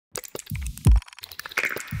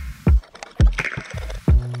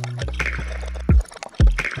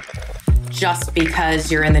just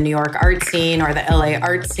because you're in the New York art scene or the LA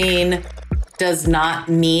art scene does not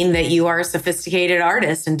mean that you are a sophisticated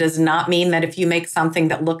artist, and does not mean that if you make something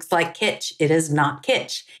that looks like kitsch, it is not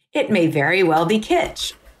kitsch. It may very well be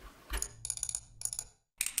kitsch.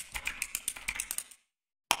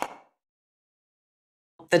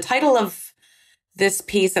 The title of this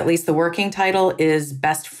piece, at least the working title, is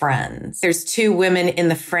Best Friends. There's two women in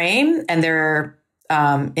the frame, and they're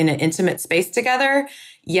in an intimate space together,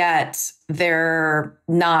 yet they're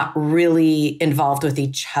not really involved with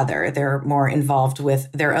each other. They're more involved with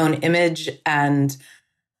their own image and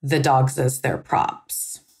the dogs as their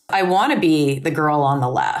props. I want to be the girl on the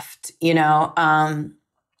left,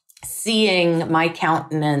 seeing my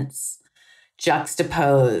countenance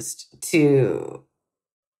juxtaposed to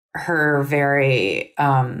her very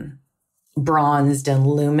bronzed and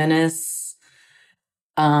luminous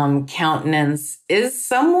countenance is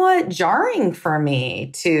somewhat jarring for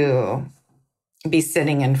me to be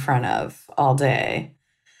sitting in front of all day.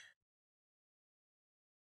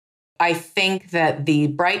 I think that the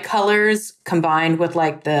bright colors combined with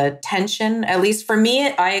like the tension, at least for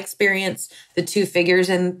me, I experience the two figures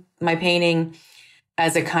in my painting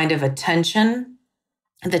as a kind of a tension,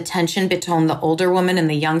 the tension between the older woman and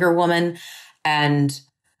the younger woman. And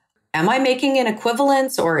am I making an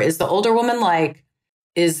equivalence, or is the older woman like,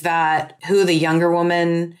 is that who the younger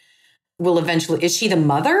woman will eventually, is she the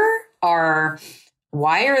mother? Or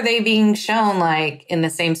why are they being shown like in the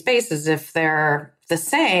same space as if they're the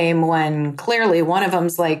same, when clearly one of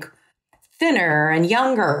them's like thinner and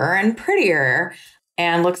younger and prettier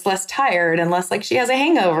and looks less tired and less like she has a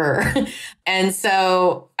hangover? And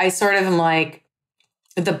so I sort of am like,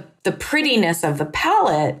 the prettiness of the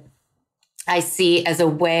palette I see as a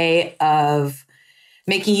way of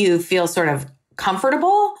making you feel sort of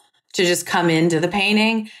comfortable to just come into the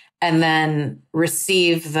painting and then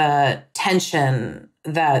receive the tension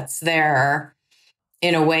that's there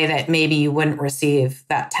in a way that maybe you wouldn't receive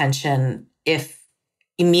that tension if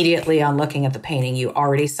immediately on looking at the painting, you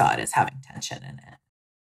already saw it as having tension in it.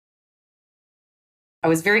 I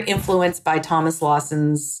was very influenced by Thomas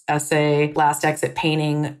Lawson's essay, Last Exit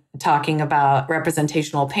Painting, talking about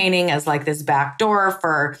representational painting as like this backdoor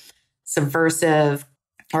for subversive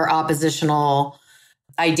or oppositional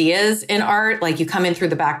ideas in art. Like you come in through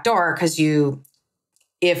the back door because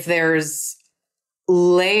if there's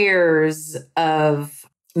layers of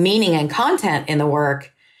meaning and content in the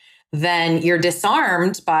work, then you're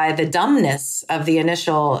disarmed by the dumbness of the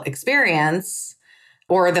initial experience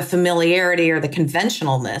or the familiarity or the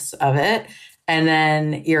conventionalness of it. And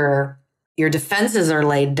then your defenses are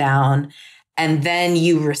laid down, and then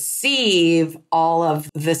you receive all of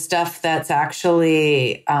the stuff that's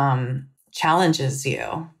actually challenges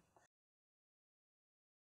you.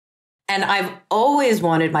 And I've always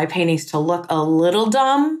wanted my paintings to look a little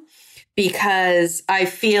dumb, because I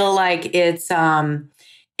feel like it's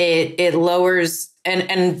it lowers,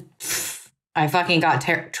 and I fucking got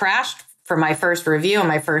trashed for my first review on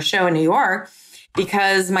my first show in New York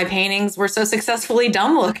because my paintings were so successfully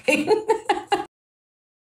dumb looking.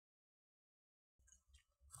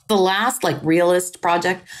 The last like realist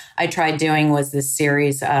project I tried doing was this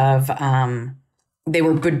series of, they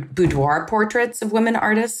were boudoir portraits of women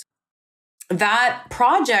artists. That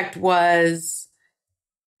project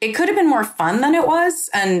it could have been more fun than it was.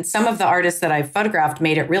 And some of the artists that I photographed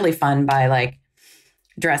made it really fun by like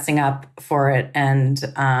dressing up for it and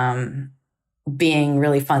being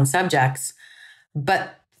really fun subjects.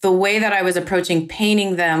 But the way that I was approaching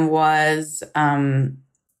painting them was I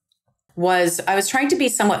was trying to be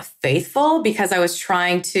somewhat faithful, because I was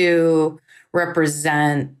trying to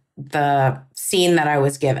represent the scene that I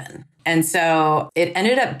was given. And so it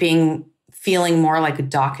ended up feeling more like a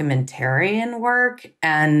documentarian work.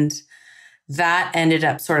 And that ended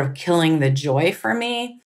up sort of killing the joy for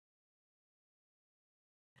me.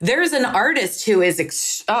 There's an artist who is,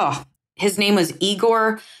 his name was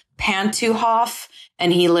Igor Pantuhoff,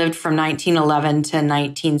 and he lived from 1911 to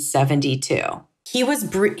 1972. He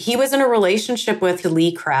was in a relationship with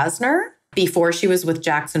Lee Krasner before she was with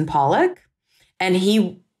Jackson Pollock. And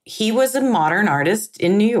he was a modern artist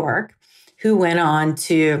in New York who went on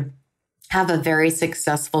to have a very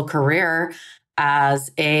successful career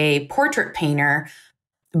as a portrait painter.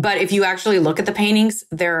 But if you actually look at the paintings,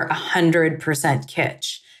 they're 100%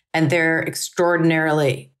 kitsch, and they're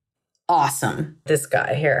extraordinarily awesome. This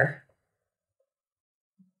guy here.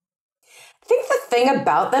 I think the thing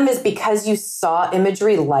about them is because you saw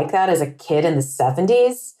imagery like that as a kid in the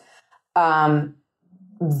 70s,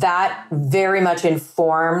 that very much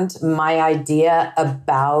informed my idea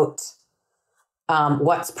about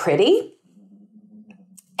what's pretty.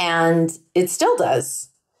 And it still does.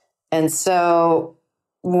 And so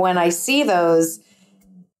when I see those,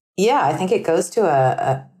 yeah, I think it goes to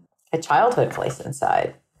a childhood place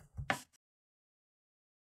inside.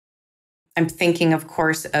 I'm thinking, of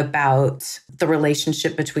course, about the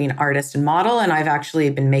relationship between artist and model. And I've actually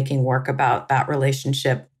been making work about that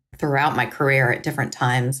relationship throughout my career at different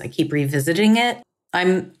times. I keep revisiting it.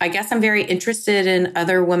 I guess I'm very interested in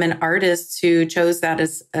other women artists who chose that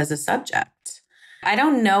as a subject. I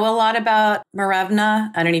don't know a lot about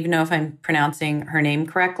Marevna. I don't even know if I'm pronouncing her name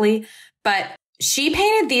correctly, but she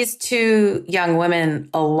painted these two young women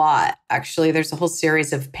a lot. Actually, there's a whole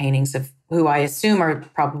series of paintings of who I assume are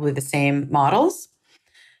probably the same models.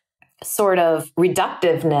 Sort of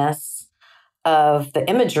reductiveness of the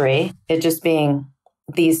imagery, it just being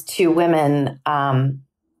these two women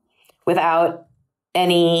without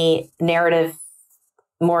any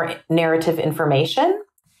more narrative information,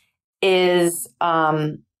 is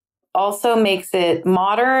also makes it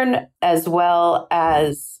modern, as well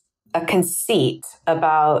as a conceit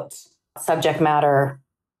about subject matter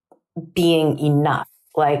being enough.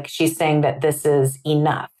 Like, she's saying that this is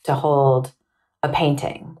enough to hold a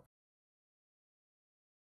painting.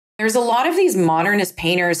 There's a lot of these modernist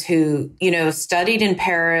painters who, studied in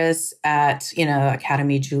Paris at,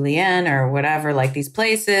 Académie Julienne or whatever, like these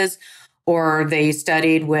places, or they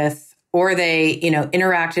studied with, or they,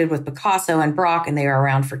 interacted with Picasso and Braque, and they were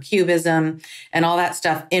around for Cubism, and all that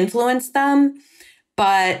stuff influenced them.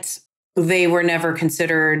 But they were never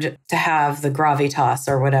considered to have the gravitas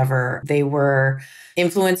or whatever. They were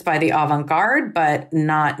influenced by the avant-garde, but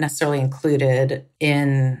not necessarily included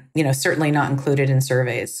in, certainly not included in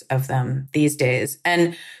surveys of them these days,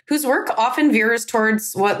 and whose work often veers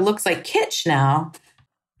towards what looks like kitsch now.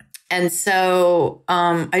 And so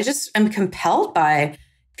I just am compelled by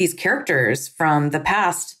these characters from the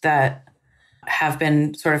past that have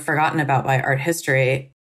been sort of forgotten about by art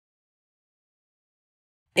history.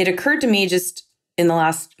 It occurred to me just in the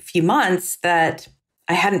last few months that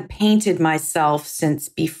I hadn't painted myself since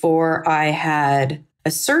before I had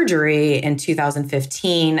a surgery in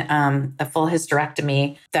 2015, a full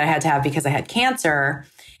hysterectomy that I had to have because I had cancer.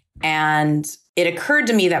 And it occurred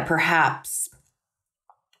to me that perhaps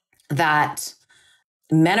that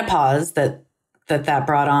menopause that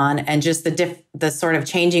brought on, and just the sort of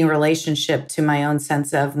changing relationship to my own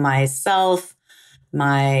sense of myself,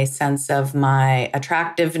 my sense of my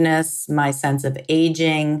attractiveness, my sense of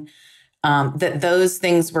aging, that those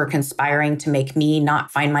things were conspiring to make me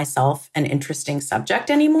not find myself an interesting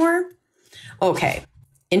subject anymore. Okay,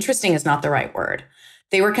 interesting is not the right word.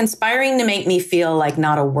 They were conspiring to make me feel like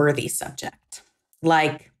not a worthy subject,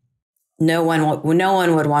 like no one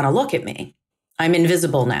would want to look at me. I'm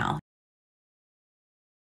invisible now.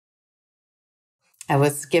 I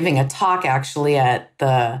was giving a talk actually at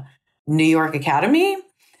the New York Academy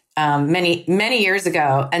many years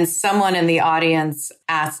ago, and someone in the audience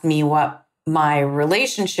asked me what my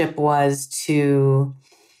relationship was to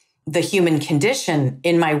the human condition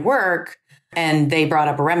in my work, and they brought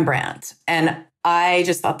up Rembrandt, and I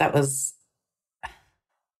just thought that was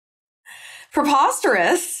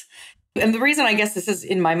preposterous. And the reason I guess this is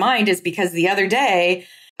in my mind is because the other day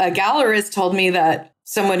a gallerist told me that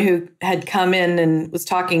someone who had come in and was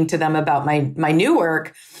talking to them about my new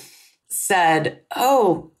work said,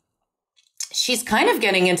 "Oh, she's kind of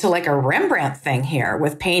getting into like a Rembrandt thing here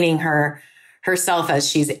with painting herself as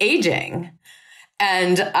she's aging."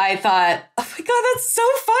 And I thought, oh my God, that's so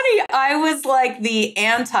funny. I was like the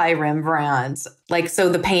anti-Rembrandt. Like, so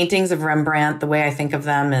the paintings of Rembrandt, the way I think of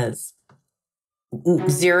them is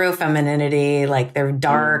zero femininity, like they're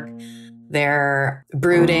dark, they're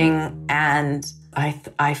brooding, and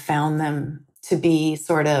I found them to be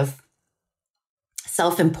sort of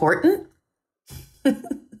self-important.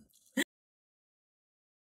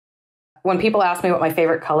 When people ask me what my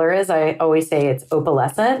favorite color is, I always say it's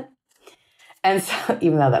opalescent. And so,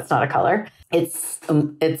 even though that's not a color, it's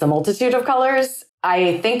a multitude of colors.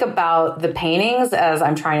 I think about the paintings as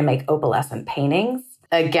I'm trying to make opalescent paintings.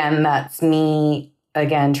 Again, that's me,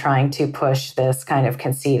 trying to push this kind of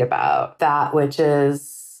conceit about that which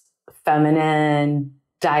is feminine,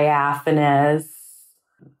 diaphanous,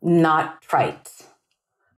 not trite.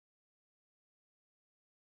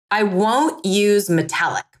 I won't use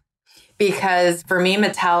metallic because for me,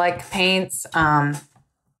 metallic paints,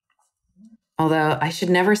 although I should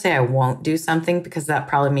never say I won't do something because that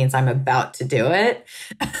probably means I'm about to do it.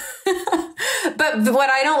 But what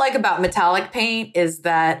I don't like about metallic paint is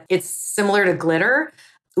that it's similar to glitter,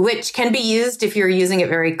 which can be used if you're using it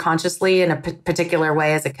very consciously in a particular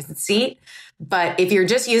way as a conceit. But if you're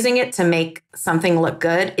just using it to make something look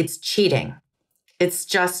good, it's cheating. it's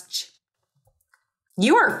just,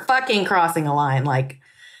 you are fucking crossing a line. Like,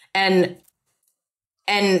 and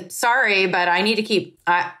sorry, but I need to keep,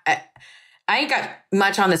 I ain't got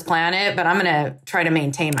much on this planet, but I'm going to try to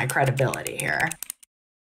maintain my credibility here.